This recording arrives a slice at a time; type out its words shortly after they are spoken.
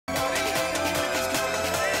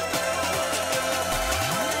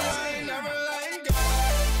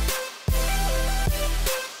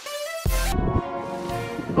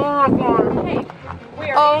my god. Hey,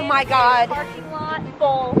 Oh my god. Parking lot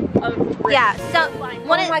full of Yeah, so Oh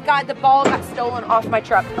my god, the ball got stolen off my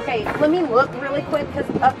truck. Okay, let me look really quick because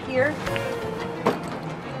up here.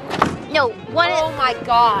 no, Oh my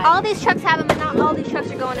god. all these trucks have them, but not all these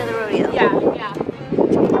trucks are going to the rodeo. Yeah.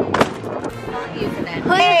 Not using it.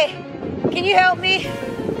 Hey, can you help me?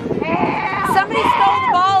 Somebody stole the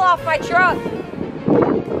ball off my truck. I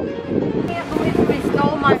can't believe somebody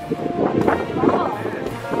stole my ball.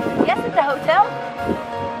 Yes, at the hotel.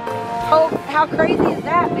 Oh, how crazy is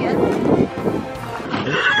that, man?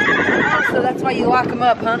 Oh, so that's why you lock them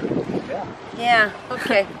up, huh? Yeah. Yeah,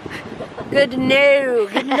 okay. Good to know.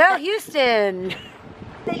 Good to know, Houston. What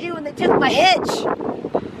did they do when they took my hitch?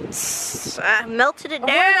 I melted it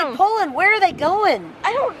Where are down. they pulling? Where are they going?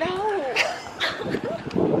 I don't know.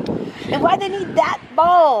 And why they need that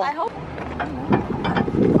ball? I hope.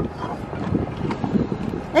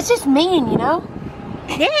 That's just mean, you know?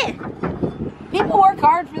 Yeah. People work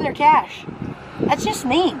hard for their cash. That's just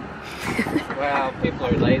mean. Well, people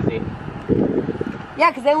are lazy. Yeah,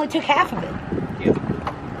 because they only took half of it.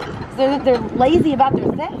 Yeah. They're lazy about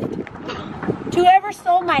their theft. Whoever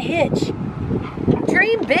stole my hitch,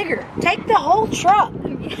 dream bigger. Take the whole truck.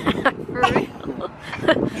 Yeah, for real.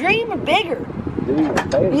 Dream bigger.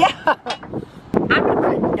 Yeah. I'm gonna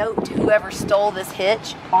put a note to whoever stole this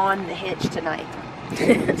hitch on the hitch tonight. I'm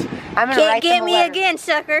gonna Can't write get them a me letter. again,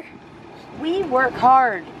 sucker. We work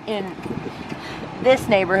hard in this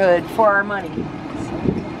neighborhood for our money.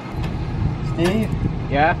 Steve?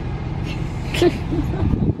 Yeah?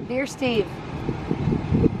 Dear Steve,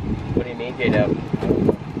 What do you need, J-Dub?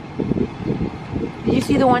 did you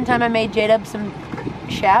see the one time I made J-Dub some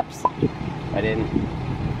chaps? I didn't.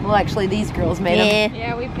 Well, actually, these girls made them. Yeah.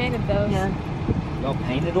 Yeah, we painted those. Yeah. Y'all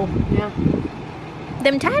painted them? Yeah.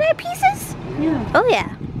 Them tie-dye pieces? Yeah. Oh,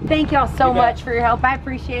 yeah. Thank y'all so You bet. much for your help. I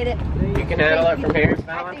appreciate it. You can handle it from here, I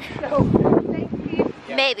Fallon? think so. Thank you.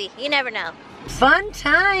 Yeah. Maybe. You never know. Fun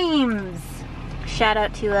times. Shout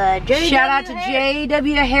out to J.W. Shout out to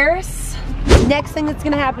J.W. Harris. Next thing that's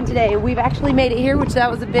gonna happen today, we've actually made it here, which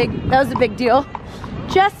that was a big deal.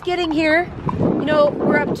 Just getting here, you know,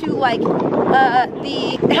 we're up to like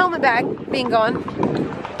the helmet bag being gone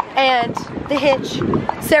and the hitch.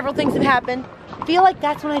 Several things have happened. Feel like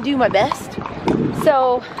that's when I do my best.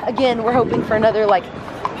 So again, we're hoping for another like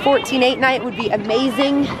 14-8 night would be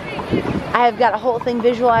amazing. I have got a whole thing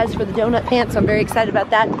visualized for the donut pants, so I'm very excited about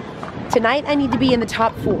that. Tonight I need to be in the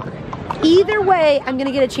top 4. Either way, I'm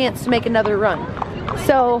gonna get a chance to make another run.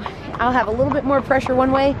 So I'll have a little bit more pressure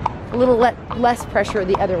one way, a little less pressure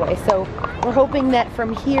the other way. So we're hoping that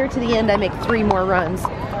from here to the end I make 3 more runs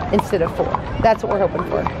instead of 4. That's what we're hoping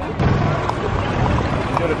for.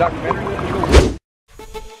 You doing a documentary?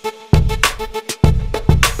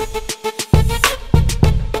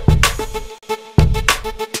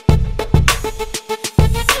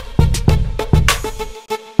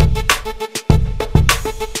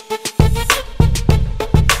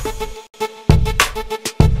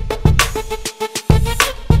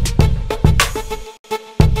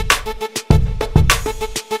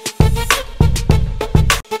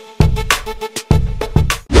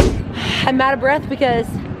 I'm out of breath because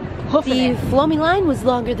the floamy line was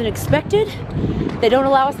longer than expected. They don't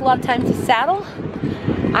allow us a lot of time to saddle.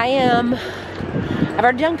 I've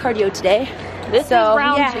already done cardio today. This is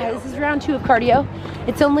round 2. This is round 2 of cardio.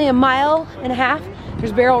 It's only a mile and a half.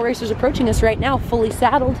 There's barrel racers approaching us right now, fully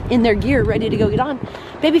saddled in their gear, ready to go get on.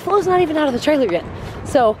 BABYFLO's not even out of the trailer yet.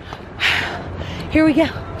 So here we go,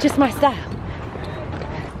 just my style.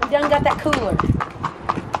 We done got that cooler.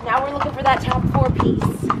 Now we're looking for that top 4 piece.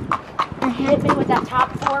 Hit me with that top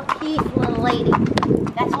 4 piece, little lady.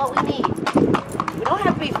 That's what we need. We don't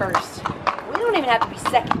have to be first. We don't even have to be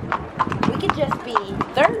second. We could just be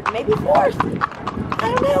 3rd, maybe 4th.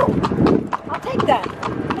 I don't know. I'll take that.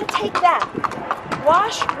 I'm gonna take that.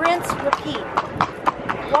 Wash, rinse, repeat.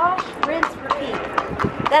 Wash, rinse,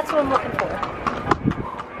 repeat. That's what I'm looking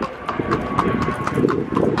for.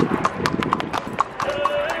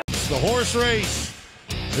 The horse race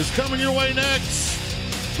is coming your way next.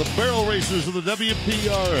 The barrel racers of the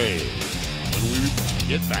WPRA. When we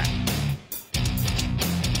get back.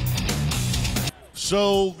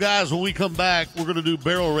 So, guys, when we come back, we're going to do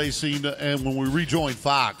barrel racing, and when we rejoin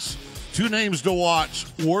Fox, 2 names to watch: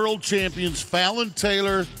 world champions Fallon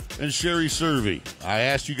Taylor and Sherry Servey. I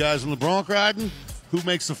asked you guys in the bronc riding, who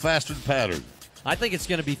makes the faster pattern? I think it's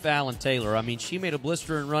going to be Fallon Taylor. I mean, she made a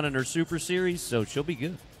blistering run in her Super Series, so she'll be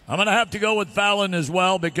good. I'm going to have to go with Fallon as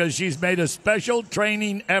well because she's made a special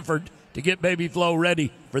training effort to get BABYFLO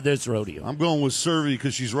ready for this rodeo. I'm going with Servey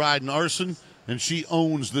because she's riding Arson, and she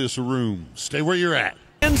owns this room. Stay where you're at.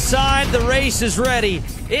 Inside, the race is ready.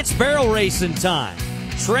 It's barrel racing time.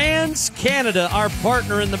 Trans-Canada, our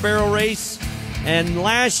partner in the barrel race, and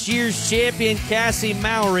last year's champion, Cassie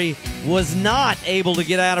Mowry, was not able to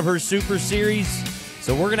get out of her Super Series.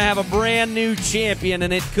 So we're going to have a brand new champion,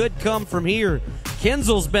 and it could come from here.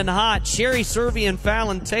 Kinzel's been hot. Sherry Cervi and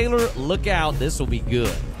Fallon Taylor, look out. This will be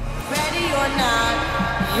good. Ready or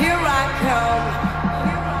not, here I come.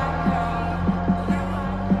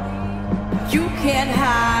 You can't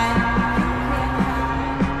hide.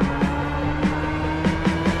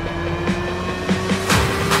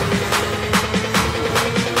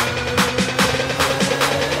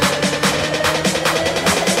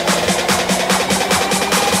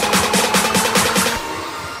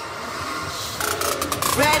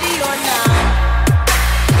 Ready or not.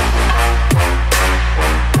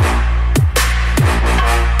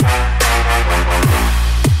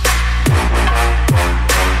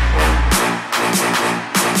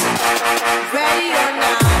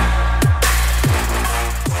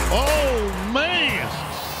 Oh, man.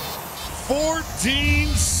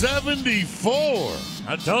 1474.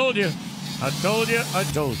 I told you. I told you. I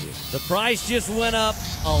told you. The price just went up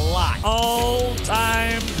a lot.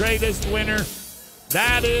 All-time greatest winner.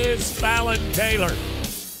 That is Fallon Taylor.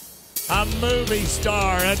 A movie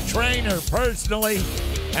star, a trainer personally,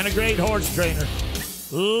 and a great horse trainer.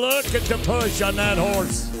 Look at the push on that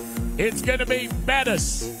horse. It's going to be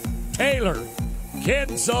Bettis, Taylor,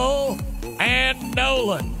 Kinzel, and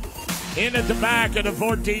Nolan in at the back of the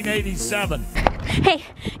 1487. Hey,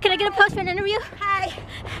 can I get a post-man interview? Hi.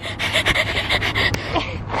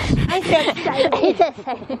 I'm so excited.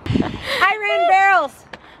 I ran barrels.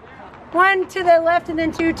 One to the left and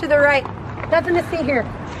then two to the right. Nothing to see here.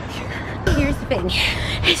 Here's the thing.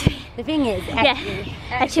 The thing is,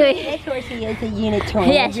 actually this horsey is a unicorn.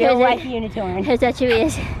 Yeah, a real life unicorn. That's what she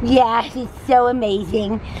is. Yeah, she's so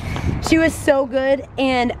amazing. She was so good,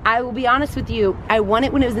 and I will be honest with you, I won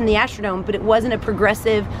it when it was in the Astrodome, but it wasn't a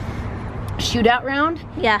progressive shootout round.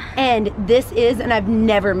 Yeah. And this is, and I've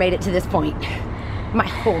never made it to this point. My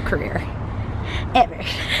whole career. Ever.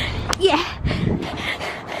 Yeah.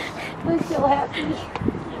 I'm so happy.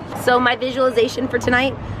 So my visualization for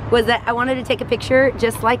tonight was that I wanted to take a picture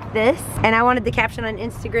just like this, and I wanted the caption on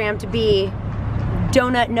Instagram to be,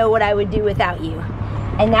 "Donut know what I would do without you."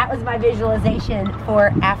 And that was my visualization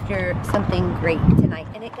for after something great tonight,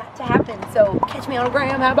 and it got to happen. So catch me on the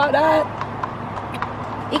gram, how about that?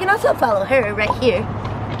 You can also follow her right here.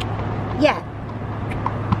 Yeah.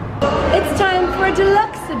 It's time for a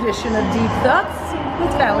deluxe edition of Deep Thoughts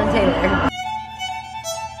with Fallon Taylor.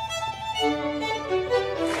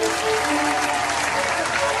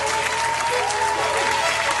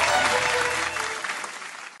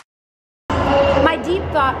 My deep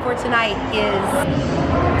thought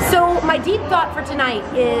for tonight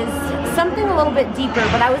is something a little bit deeper,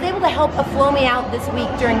 but I was able to help a flow me out this week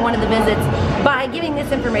during one of the visits by giving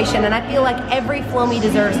this information, and I feel like every flow me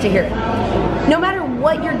deserves to hear it. No matter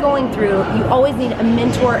what you're going through, you always need a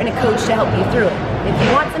mentor and a coach to help you through it. If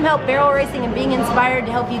you want some help barrel racing and being inspired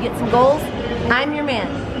to help you get some goals, I'm your man.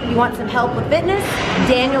 If you want some help with fitness,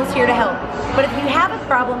 Daniel's here to help. But if you have a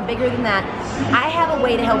problem bigger than that, I have a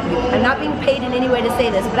way to help you. I'm not being paid in any way to say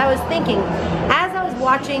this, but I was thinking, as I was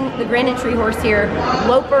watching the Grand Entry horse here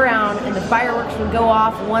lope around and the fireworks would go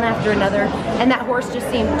off one after another, and that horse just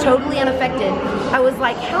seemed totally unaffected, I was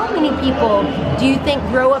like, how many people do you think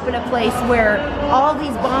grow up in a place where all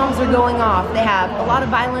these bombs are going off? They have a lot of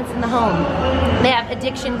violence in the home. They have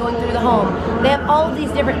addiction going through the home. They have all of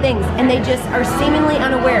these different things, and they just are seemingly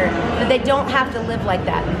unaware that they don't have to live like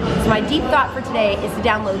that. So my deep thought for today is to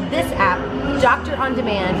download this app, Doctor on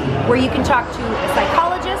Demand, where you can talk to a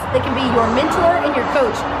psychologist that can be your mentor and your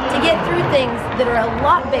coach to get through things that are a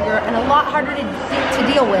lot bigger and a lot harder to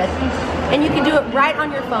deal with, and you can do it right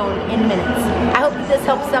on your phone in minutes. I hope that this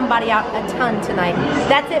helps somebody out a ton tonight.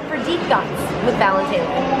 That's it for Deep Thoughts with Fallon Taylor.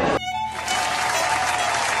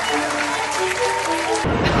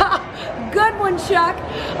 Good one, Chuck.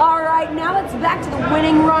 All right, now it's back to the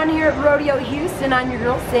winning run here at Rodeo Houston. I'm your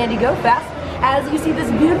girl, Sandy Go Fast. As you see this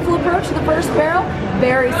beautiful approach to the first barrel,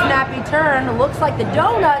 very snappy turn. It looks like the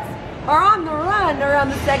donuts are on the run around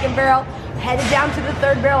the second barrel. Headed down to the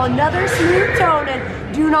third barrel, another smooth tone, and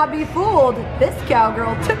do not be fooled, this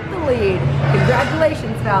cowgirl took the lead.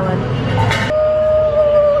 Congratulations, Fallon.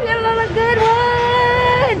 Ooh, another good one.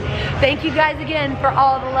 Thank you guys again for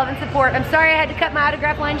all the love and support. I'm sorry I had to cut my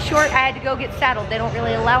autograph line short. I had to go get saddled. They don't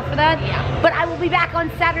really allow for that. But I will be back on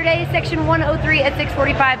Saturday, section 103 at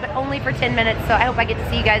 6:45, but only for 10 minutes. So I hope I get to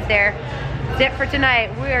see you guys there. That's it for tonight.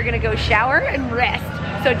 We are gonna go shower and rest.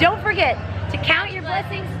 So don't forget to count your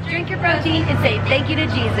blessings, drink your protein, and say thank you to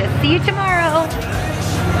Jesus. See you tomorrow.